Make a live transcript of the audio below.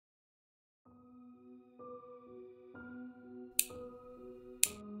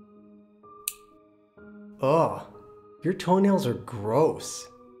Ugh, your toenails are gross.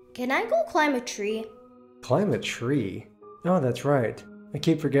 Can I go climb a tree? Climb a tree? Oh, that's right. I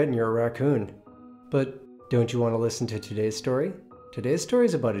keep forgetting you're a raccoon. But don't you want to listen to today's story? Today's story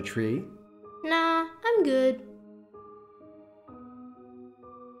is about a tree. Nah, I'm good.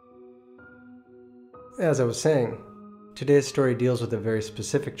 As I was saying, today's story deals with a very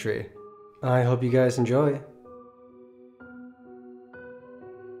specific tree. I hope you guys enjoy.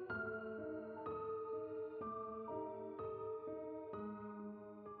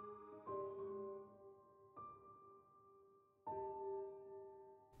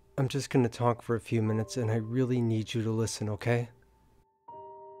 I'm just going to talk for a few minutes and I really need you to listen, okay?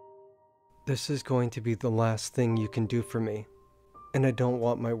 This is going to be the last thing you can do for me, and I don't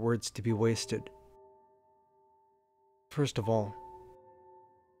want my words to be wasted. First of all,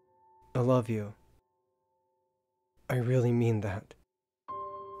 I love you. I really mean that.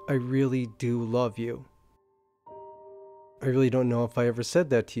 I really do love you. I really don't know if I ever said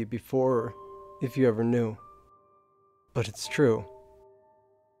that to you before or if you ever knew, but it's true.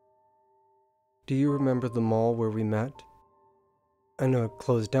 Do you remember the mall where we met? I know it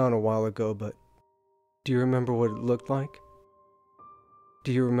closed down a while ago, but do you remember what it looked like?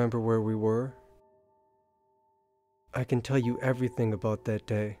 Do you remember where we were? I can tell you everything about that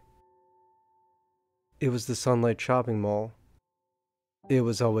day. It was the Sunlight Shopping Mall. It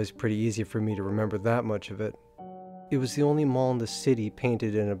was always pretty easy for me to remember that much of it. It was the only mall in the city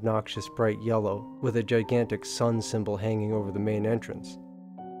painted in obnoxious bright yellow, with a gigantic sun symbol hanging over the main entrance.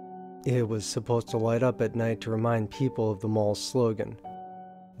 It was supposed to light up at night to remind people of the mall's slogan,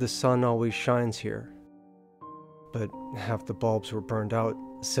 "The sun always shines here." But half the bulbs were burned out,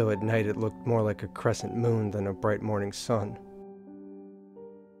 so at night it looked more like a crescent moon than a bright morning sun.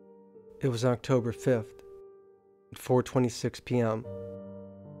 It was October 5th, at 4:26 p.m.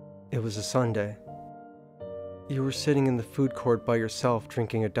 It was a Sunday. You were sitting in the food court by yourself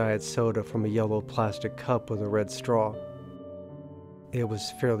drinking a diet soda from a yellow plastic cup with a red straw. It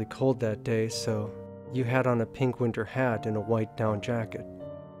was fairly cold that day, so you had on a pink winter hat and a white down jacket.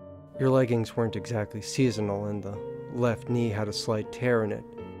 Your leggings weren't exactly seasonal, and the left knee had a slight tear in it.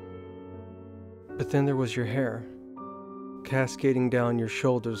 But then there was your hair, cascading down your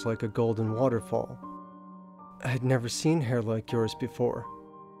shoulders like a golden waterfall. I had never seen hair like yours before.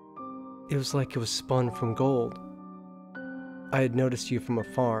 It was like it was spun from gold. I had noticed you from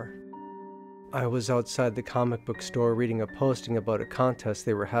afar. I was outside the comic book store reading a posting about a contest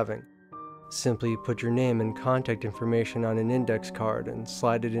they were having. Simply put your name and contact information on an index card and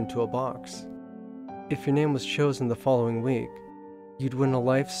slide it into a box. If your name was chosen the following week, you'd win a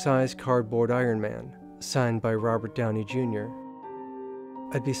life-size cardboard Iron Man, signed by Robert Downey Jr.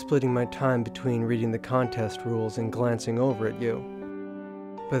 I'd be splitting my time between reading the contest rules and glancing over at you.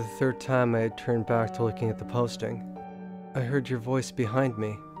 By the third time I had turned back to looking at the posting, I heard your voice behind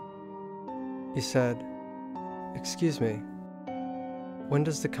me. You said, "Excuse me, when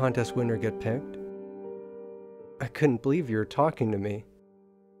does the contest winner get picked?" I couldn't believe you were talking to me.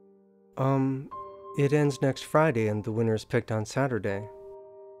 It ends next Friday and the winner is picked on Saturday."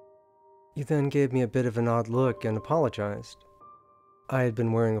 You then gave me a bit of an odd look and apologized. I had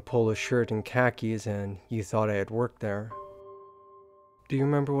been wearing a polo shirt and khakis and you thought I had worked there. Do you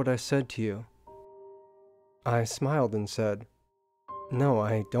remember what I said to you? I smiled and said, "No,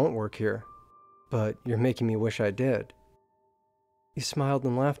 I don't work here, but you're making me wish I did." You smiled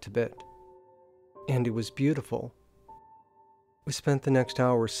and laughed a bit, and it was beautiful. We spent the next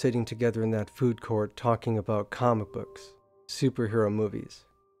hour sitting together in that food court talking about comic books, superhero movies,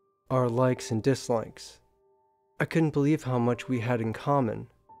 our likes and dislikes. I couldn't believe how much we had in common.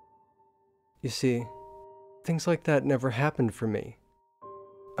 You see, things like that never happened for me.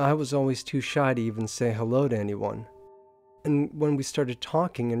 I was always too shy to even say hello to anyone. And when we started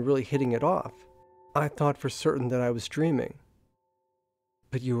talking and really hitting it off, I thought for certain that I was dreaming.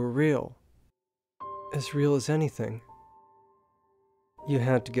 But you were real. As real as anything. You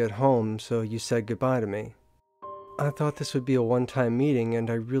had to get home, so you said goodbye to me. I thought this would be a one-time meeting, and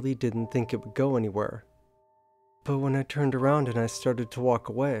I really didn't think it would go anywhere. But when I turned around and I started to walk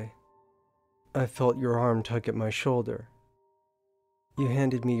away, I felt your arm tug at my shoulder. You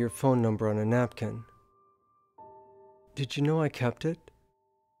handed me your phone number on a napkin. Did you know I kept it?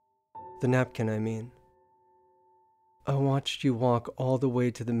 The napkin, I mean. I watched you walk all the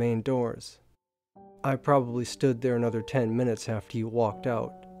way to the main doors. I probably stood there another 10 minutes after you walked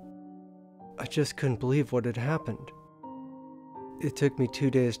out. I just couldn't believe what had happened. It took me 2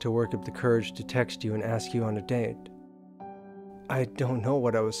 days to work up the courage to text you and ask you on a date. I don't know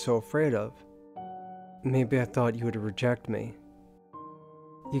what I was so afraid of. Maybe I thought you would reject me.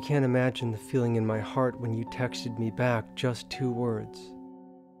 You can't imagine the feeling in my heart when you texted me back just 2 words.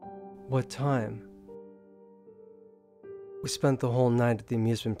 What time? We spent the whole night at the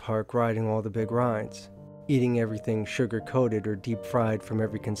amusement park riding all the big rides, eating everything sugar-coated or deep-fried from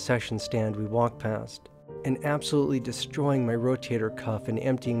every concession stand we walked past, and absolutely destroying my rotator cuff and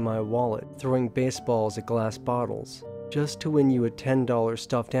emptying my wallet, throwing baseballs at glass bottles, just to win you a $10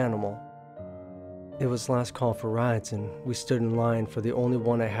 stuffed animal. It was last call for rides, and we stood in line for the only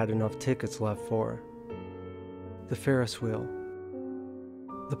one I had enough tickets left for. The Ferris wheel.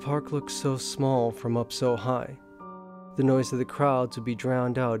 The park looked so small from up so high. The noise of the crowds would be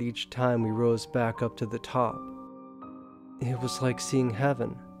drowned out each time we rose back up to the top. It was like seeing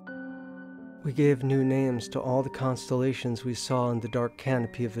heaven. We gave new names to all the constellations we saw in the dark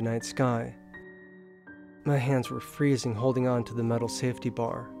canopy of the night sky. My hands were freezing holding on to the metal safety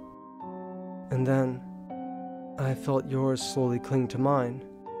bar. And then, I felt yours slowly cling to mine.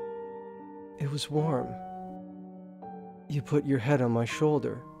 It was warm. You put your head on my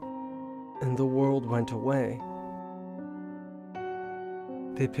shoulder, and the world went away.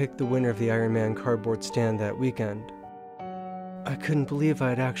 They picked the winner of the Iron Man cardboard stand that weekend. I couldn't believe I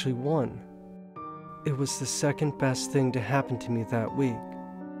had actually won. It was the second best thing to happen to me that week.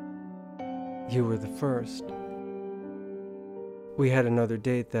 You were the first. We had another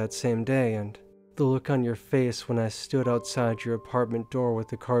date that same day, and the look on your face when I stood outside your apartment door with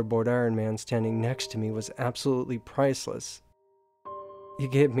the cardboard Iron Man standing next to me was absolutely priceless. You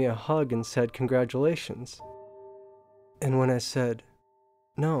gave me a hug and said congratulations. And when I said,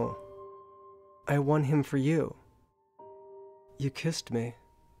 no, I won him for you, you kissed me.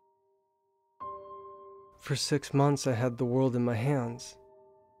 For 6 months I had the world in my hands.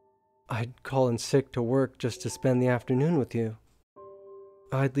 I'd call in sick to work just to spend the afternoon with you.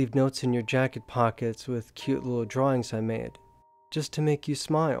 I'd leave notes in your jacket pockets with cute little drawings I made, just to make you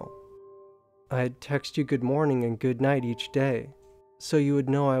smile. I'd text you good morning and good night each day, so you would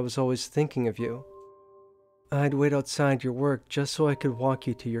know I was always thinking of you. I'd wait outside your work just so I could walk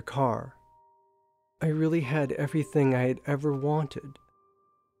you to your car. I really had everything I had ever wanted.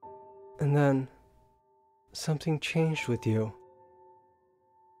 And then, something changed with you.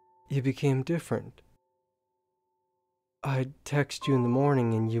 You became different. I'd text you in the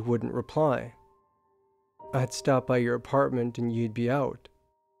morning and you wouldn't reply. I'd stop by your apartment and you'd be out.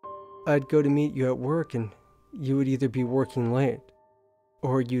 I'd go to meet you at work and you would either be working late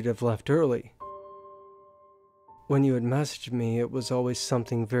or you'd have left early. When you had messaged me, it was always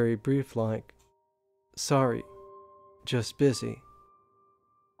something very brief like, sorry, just busy.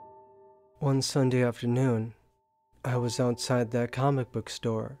 One Sunday afternoon, I was outside that comic book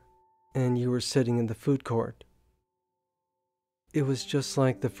store, and you were sitting in the food court. It was just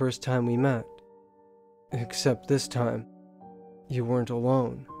like the first time we met, except this time, you weren't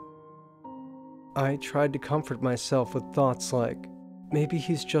alone. I tried to comfort myself with thoughts like, maybe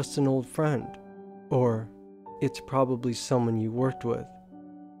he's just an old friend, or it's probably someone you worked with.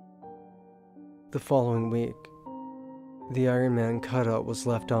 The following week, the Iron Man cutout was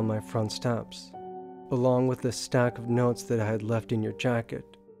left on my front steps, along with a stack of notes that I had left in your jacket.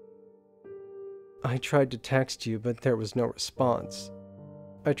 I tried to text you, but there was no response.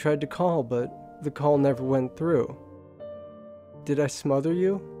 I tried to call, but the call never went through. Did I smother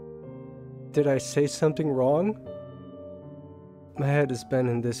you? Did I say something wrong? My head has been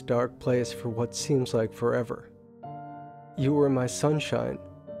in this dark place for what seems like forever. You were my sunshine.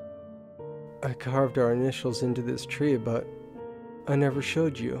 I carved our initials into this tree, but I never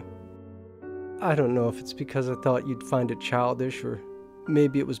showed you. I don't know if it's because I thought you'd find it childish, or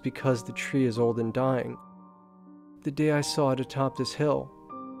maybe it was because the tree is old and dying. The day I saw it atop this hill,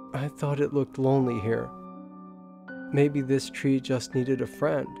 I thought it looked lonely here. Maybe this tree just needed a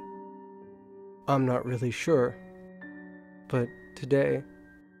friend. I'm not really sure. But today,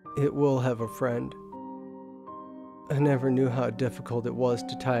 it will have a friend. I never knew how difficult it was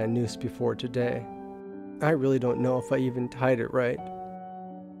to tie a noose before today. I really don't know if I even tied it right.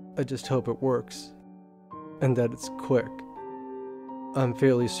 I just hope it works, and that it's quick. I'm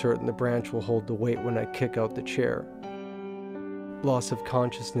fairly certain the branch will hold the weight when I kick out the chair. Loss of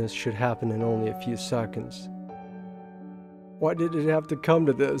consciousness should happen in only a few seconds. Why did it have to come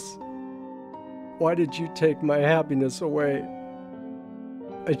to this? Why did you take my happiness away?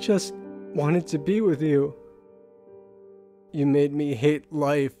 I just wanted to be with you. You made me hate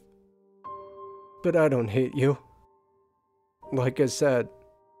life. But I don't hate you. Like I said,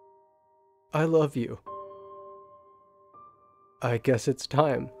 I love you. I guess it's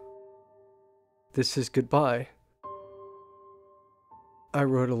time. This is goodbye. I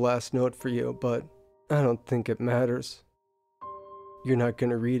wrote a last note for you, but I don't think it matters. You're not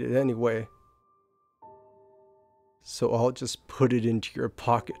gonna read it anyway. So I'll just put it into your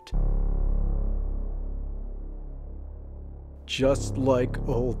pocket. Just like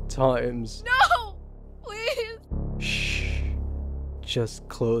old times. No! Please! Shh. Just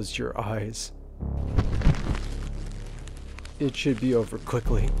close your eyes. It should be over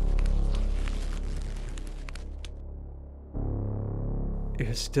quickly.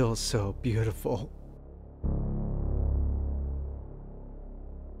 You're still so beautiful.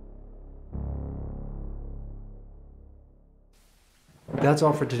 That's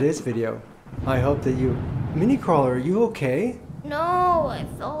all for today's video. I hope that you... Mini Crawler, are you okay? No, I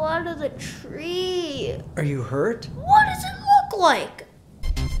fell out of the tree. Are you hurt? What does it look like?